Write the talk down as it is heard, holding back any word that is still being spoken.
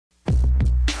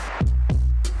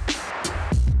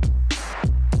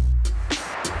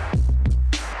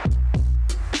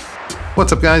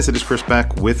What's up guys, it is Chris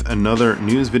back with another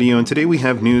news video, and today we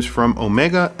have news from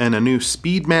Omega and a new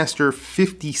Speedmaster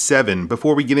 57.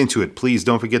 Before we get into it, please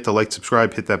don't forget to like,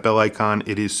 subscribe, hit that bell icon.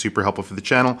 It is super helpful for the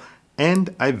channel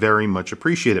and I very much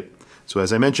appreciate it. So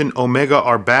as I mentioned, Omega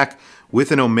are back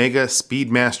with an Omega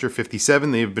Speedmaster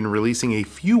 57. They have been releasing a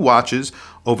few watches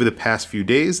over the past few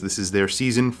days. This is their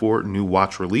season for new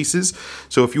watch releases.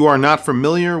 So if you are not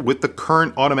familiar with the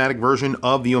current automatic version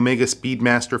of the Omega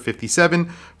Speedmaster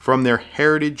 57 from their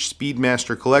Heritage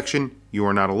Speedmaster collection, you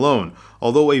are not alone.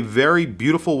 Although a very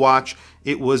beautiful watch,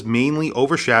 it was mainly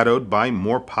overshadowed by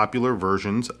more popular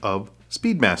versions of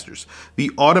Speedmasters.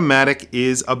 The automatic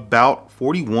is about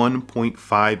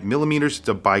 41.5 millimeters. It's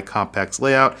a bicompax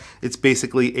layout. It's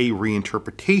basically a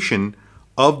reinterpretation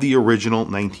of the original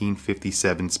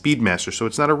 1957 Speedmaster. So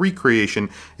it's not a recreation,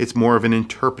 it's more of an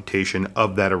interpretation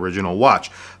of that original watch.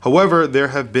 However, there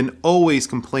have been always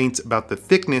complaints about the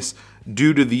thickness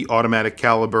due to the automatic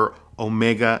caliber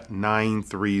Omega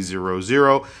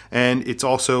 9300, and it's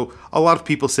also a lot of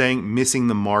people saying missing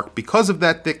the mark because of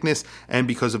that thickness and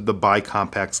because of the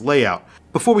bicompax layout.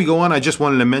 Before we go on, I just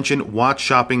wanted to mention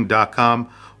watchshopping.com.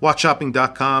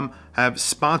 Watchshopping.com have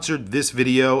sponsored this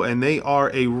video, and they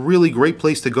are a really great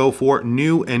place to go for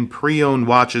new and pre-owned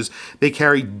watches. They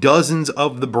carry dozens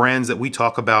of the brands that we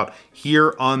talk about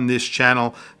here on this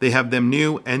channel. They have them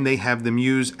new and they have them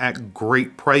used at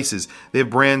great prices. They have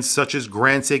brands such as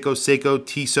Grand Seiko, Seiko,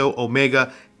 Tissot,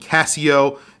 Omega,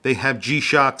 Casio. They have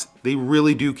G-Shocks. They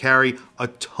really do carry a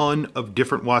ton of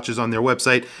different watches on their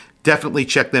website. Definitely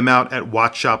check them out at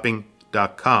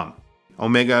watchshopping.com.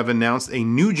 Omega have announced a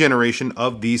new generation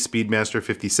of these Speedmaster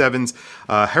 57s,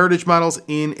 heritage models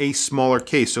in a smaller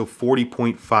case, so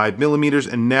 40.5 millimeters,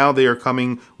 and now they are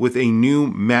coming with a new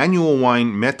manual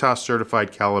wind Metas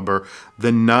certified caliber,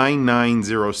 the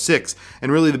 9906.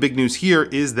 And really the big news here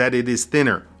is that it is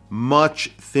thinner, much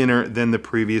thinner than the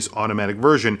previous automatic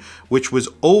version, which was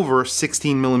over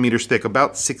 16 millimeters thick,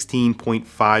 about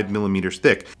 16.5 millimeters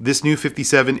thick. This new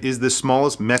 57 is the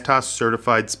smallest Metas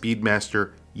certified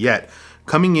Speedmaster yet,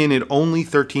 coming in at only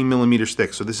 13 millimeters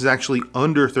thick. So this is actually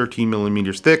under 13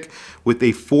 millimeters thick with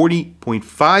a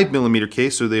 40.5 millimeter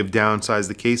case. So they have downsized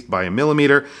the case by a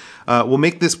millimeter. Will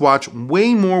make this watch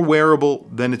way more wearable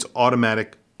than its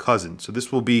automatic cousin. So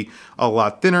this will be a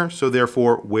lot thinner, so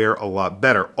therefore wear a lot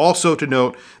better. Also to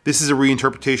note, this is a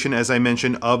reinterpretation, as I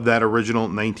mentioned, of that original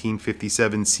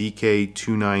 1957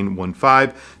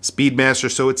 CK2915 Speedmaster,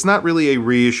 so it's not really a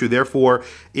reissue. Therefore,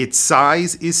 its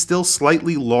size is still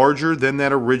slightly larger than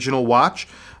that original watch.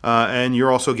 And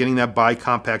you're also getting that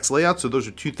bicompax layout. So those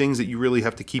are two things that you really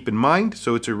have to keep in mind.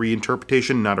 So it's a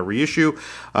reinterpretation, not a reissue.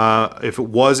 If it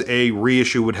was a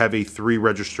reissue, it would have a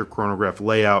 3-register chronograph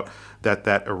layout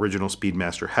that original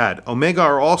Speedmaster had. Omega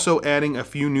are also adding a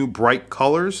few new bright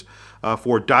colors.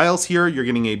 For dials here, you're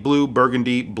getting a blue,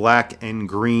 burgundy, black, and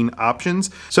green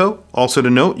options. So also to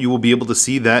note, you will be able to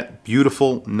see that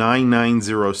beautiful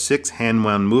 9906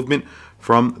 hand-wound movement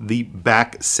from the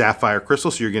back sapphire crystal.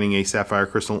 So you're getting a sapphire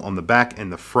crystal on the back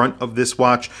and the front of this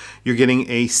watch. You're getting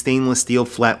a stainless steel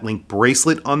flat link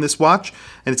bracelet on this watch,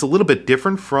 and it's a little bit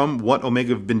different from what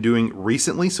Omega have been doing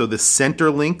recently. So the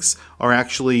center links are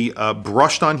actually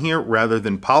brushed on here rather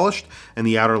than polished, and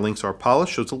the outer links are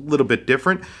polished, so it's a little bit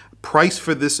different. Price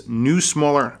for this new,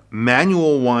 smaller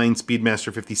manual wind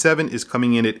Speedmaster 57 is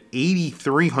coming in at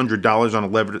 $8,300 on a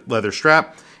leather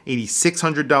strap,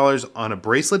 $8,600 on a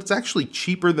bracelet. It's actually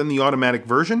cheaper than the automatic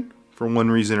version for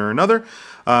one reason or another.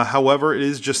 However, it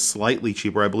is just slightly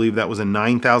cheaper. I believe that was a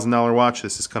 $9,000 watch.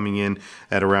 This is coming in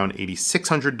at around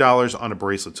 $8,600 on a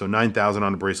bracelet, so $9,000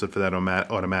 on a bracelet for that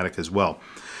automatic as well.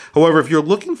 However, if you're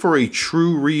looking for a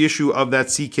true reissue of that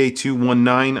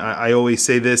CK219, I always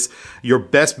say this, your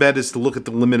best bet is to look at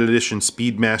the limited edition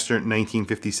Speedmaster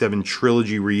 1957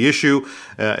 Trilogy reissue.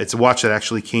 It's a watch that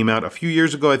actually came out a few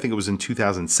years ago. I think it was in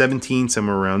 2017,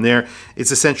 somewhere around there.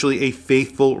 It's essentially a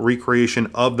faithful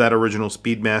recreation of that original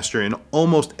Speedmaster in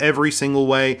almost every single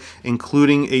way,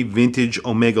 including a vintage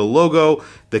Omega logo,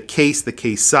 the case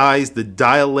size, the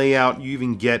dial layout. You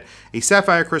even get a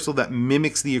sapphire crystal that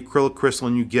mimics the acrylic crystal,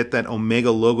 and you get that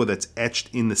Omega logo that's etched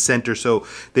in the center. So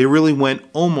they really went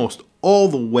almost all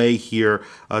the way here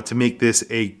to make this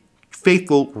a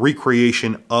faithful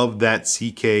recreation of that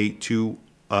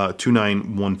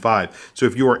CK2915. So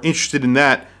if you are interested in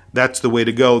that, that's the way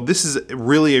to go. This is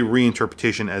really a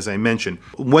reinterpretation, as I mentioned.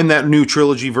 When that new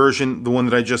trilogy version, the one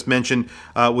that I just mentioned,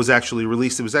 was actually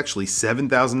released, it was actually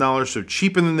 $7,000, so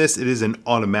cheaper than this. It is an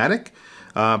automatic.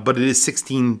 but it is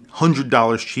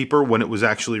 $1,600 cheaper when it was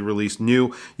actually released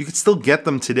new. You could still get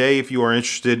them today if you are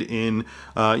interested in,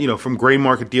 from gray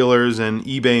market dealers and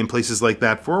eBay and places like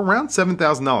that for around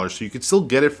 $7,000. So you could still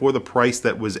get it for the price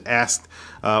that was asked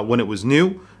when it was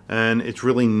new. And it's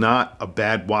really not a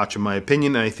bad watch in my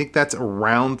opinion. And I think that's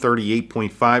around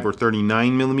 38.5 or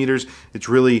 39 millimeters. It's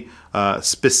really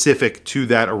specific to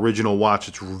that original watch.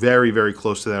 It's very, very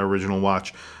close to that original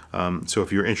watch. So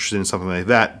if you're interested in something like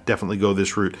that, definitely go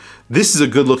this route. This is a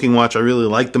good looking watch. I really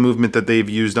like the movement that they've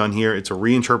used on here. It's a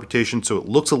reinterpretation, so it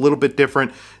looks a little bit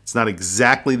different. It's not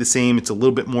exactly the same. It's a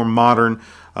little bit more modern.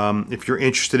 If you're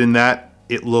interested in that,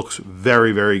 it looks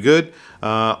very, very good.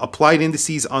 Applied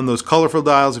indices on those colorful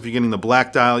dials. If you're getting the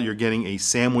black dial, you're getting a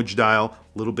sandwich dial,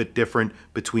 a little bit different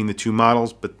between the two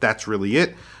models, but that's really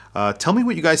it. Tell me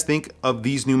what you guys think of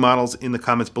these new models in the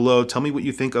comments below. Tell me what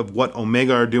you think of what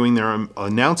Omega are doing. They're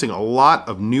announcing a lot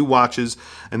of new watches,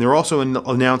 and they're also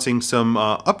announcing some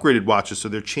upgraded watches. So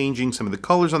they're changing some of the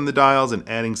colors on the dials and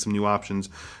adding some new options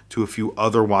to a few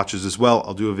other watches as well.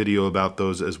 I'll do a video about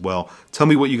those as well. Tell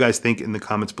me what you guys think in the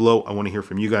comments below. I want to hear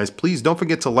from you guys. Please don't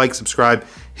forget to like, subscribe,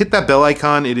 hit that bell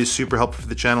icon. It is super helpful for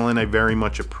the channel and I very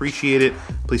much appreciate it.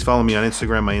 Please follow me on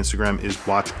Instagram. My Instagram is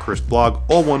WatchChrisBlog,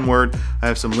 all one word. I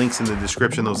have some links in the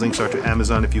description. Those links are to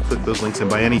Amazon. If you click those links and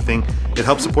buy anything, it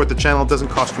helps support the channel. It doesn't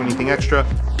cost you anything extra.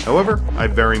 However, I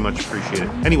very much appreciate it.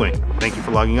 Anyway, thank you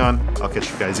for logging on. I'll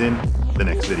catch you guys in the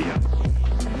next video.